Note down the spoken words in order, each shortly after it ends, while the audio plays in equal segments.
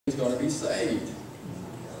going to be saved.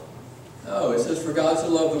 No, it says, for God so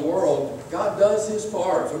loved the world. God does His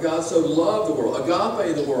part. For God so loved the world.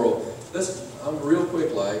 Agape the world. I'm real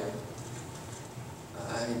quick like.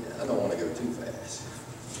 I don't want to go too fast.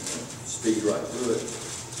 Speed right through it.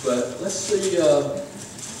 But let's see.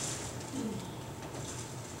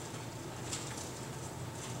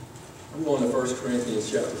 I'm going to 1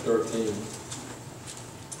 Corinthians chapter 13.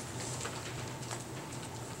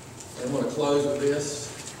 And I'm going to close with this.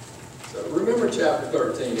 So remember chapter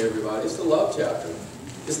 13, everybody. It's the love chapter.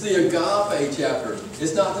 It's the agape chapter.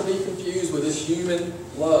 It's not to be confused with this human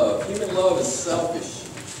love. Human love is selfish.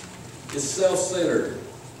 It's self-centered.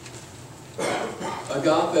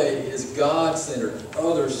 Agape is God-centered,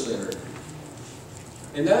 other-centered.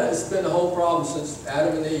 And that has been the whole problem since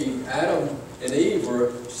Adam and Eve. Adam and Eve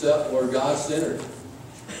were God-centered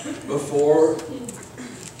before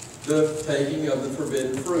the taking of the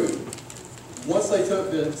forbidden fruit. Once they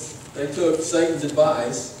took Satan's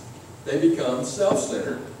advice, they become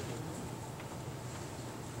self-centered.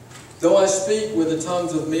 Though I speak with the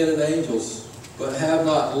tongues of men and angels, but have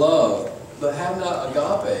not love, but have not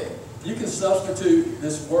agape. You can substitute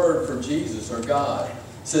this word for Jesus or God.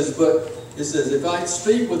 It says, if I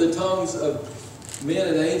speak with the tongues of men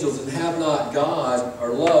and angels and have not God or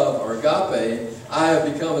love or agape, I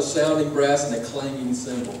have become a sounding brass and a clanging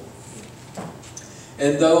cymbal.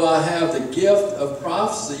 And though I have the gift of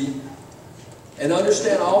prophecy and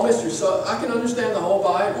understand all mysteries, so I can understand the whole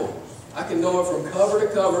Bible. I can know it from cover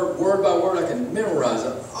to cover, word by word. I can memorize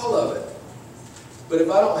it, all of it. But if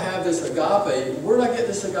I don't have this agape, where did I get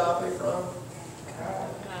this agape from?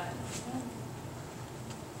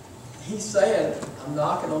 He's saying, I'm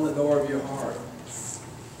knocking on the door of your heart.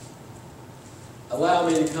 Allow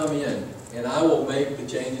me to come in, and I will make the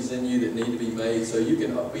changes in you that need to be made so you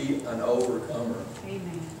can be an overcomer.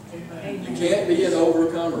 Amen. Amen. You can't be an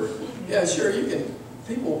overcomer. Yeah, sure, you can.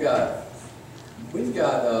 We've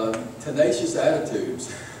got tenacious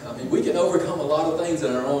attitudes. I mean, we can overcome a lot of things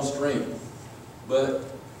in our own strength. But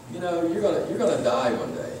you know, you're gonna die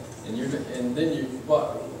one day, and then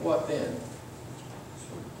what then?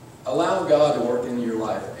 Allow God to work into your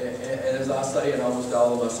life, and as I say in almost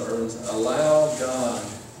all of my sermons, allow God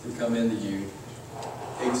to come into you.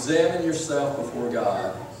 Examine yourself before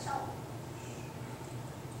God.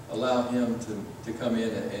 Allow Him to come in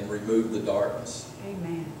and remove the darkness.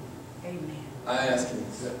 Amen. Amen. I ask Him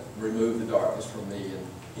to remove the darkness from me, and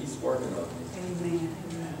He's working on me. Amen.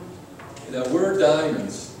 You know, we're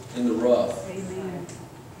diamonds in the rough. Amen.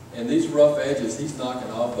 And these rough edges, He's knocking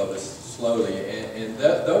off of us slowly. And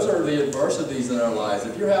those are the adversities in our lives.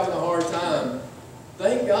 If you're having a hard time,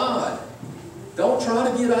 thank God. Don't try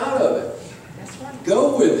to get out of it. That's right.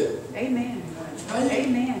 Go with it. Amen.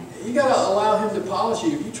 Amen. You got to allow Him to polish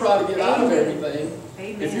you. If you try to get out of everything,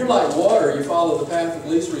 Amen. if you're like water, you follow the path of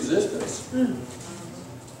least resistance.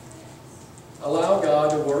 Allow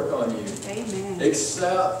God to work on you. Amen.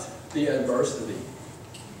 Accept the adversity.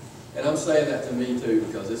 And I'm saying that to me too,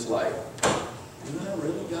 because it's like, do I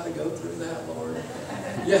really got to go through that, Lord?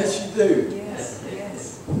 Yes, you do. Yes,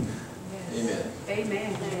 yes. Amen.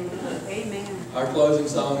 Amen. Amen. Our closing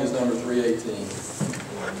song is number 318.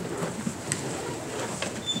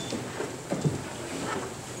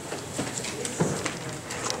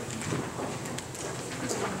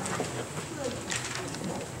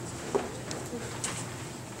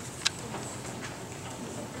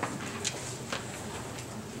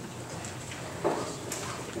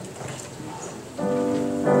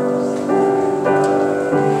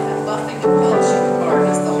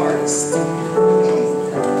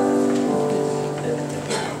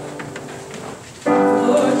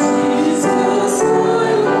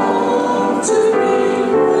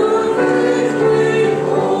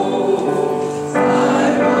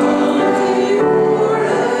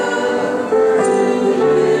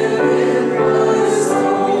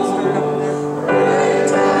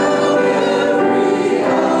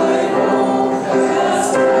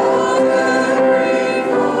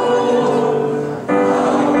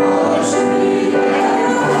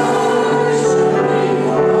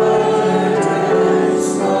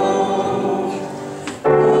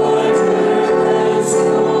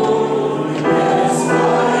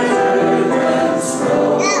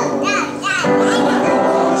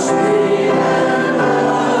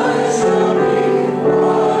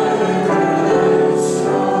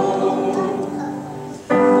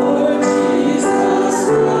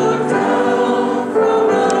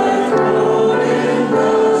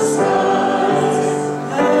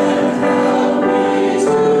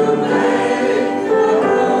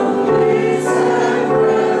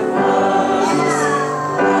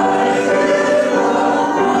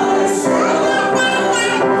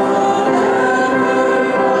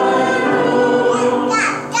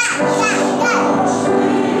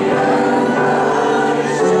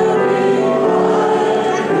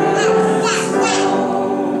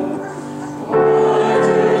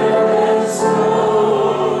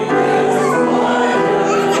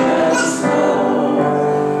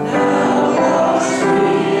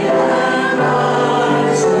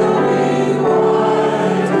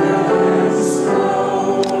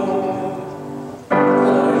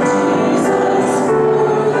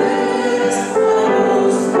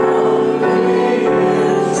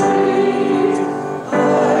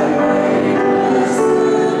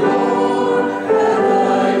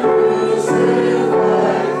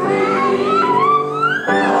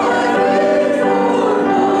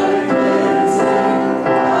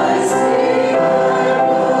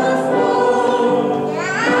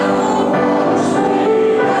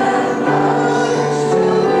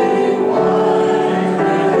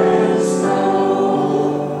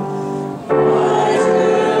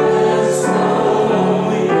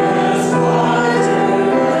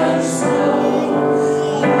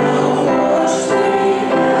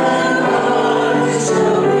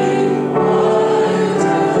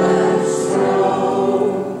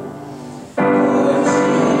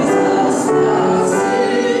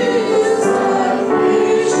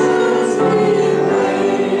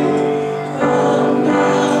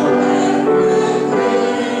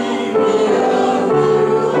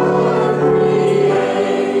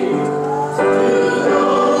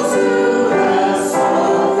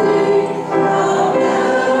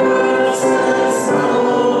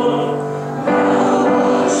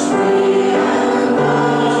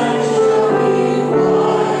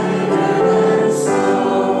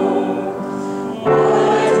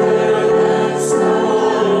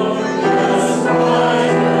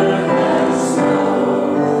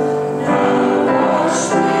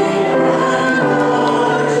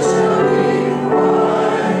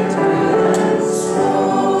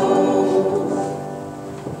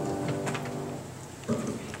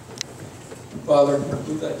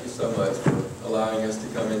 so much for allowing us to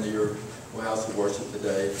come into your house of worship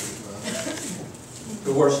today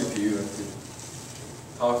to worship you and to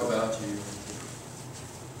talk about you,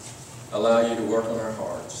 allow you to work on our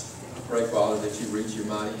hearts. I pray, Father, that you reach your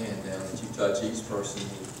mighty hand down, that you touch each person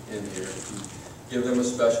in here, that you give them a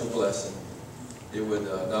special blessing. It would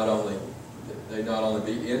not only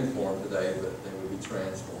be informed today, but they would be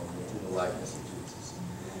transformed into the likeness of Jesus.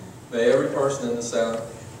 May every person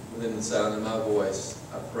within the sound of my voice,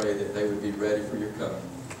 I pray that they would be ready for your coming,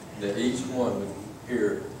 that each one would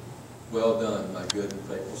hear, "Well done, my good and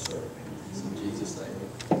faithful servant." In Jesus' name,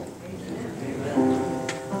 amen.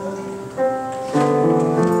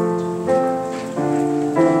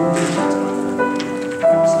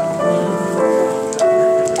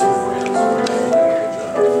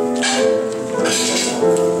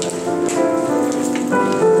 Amen.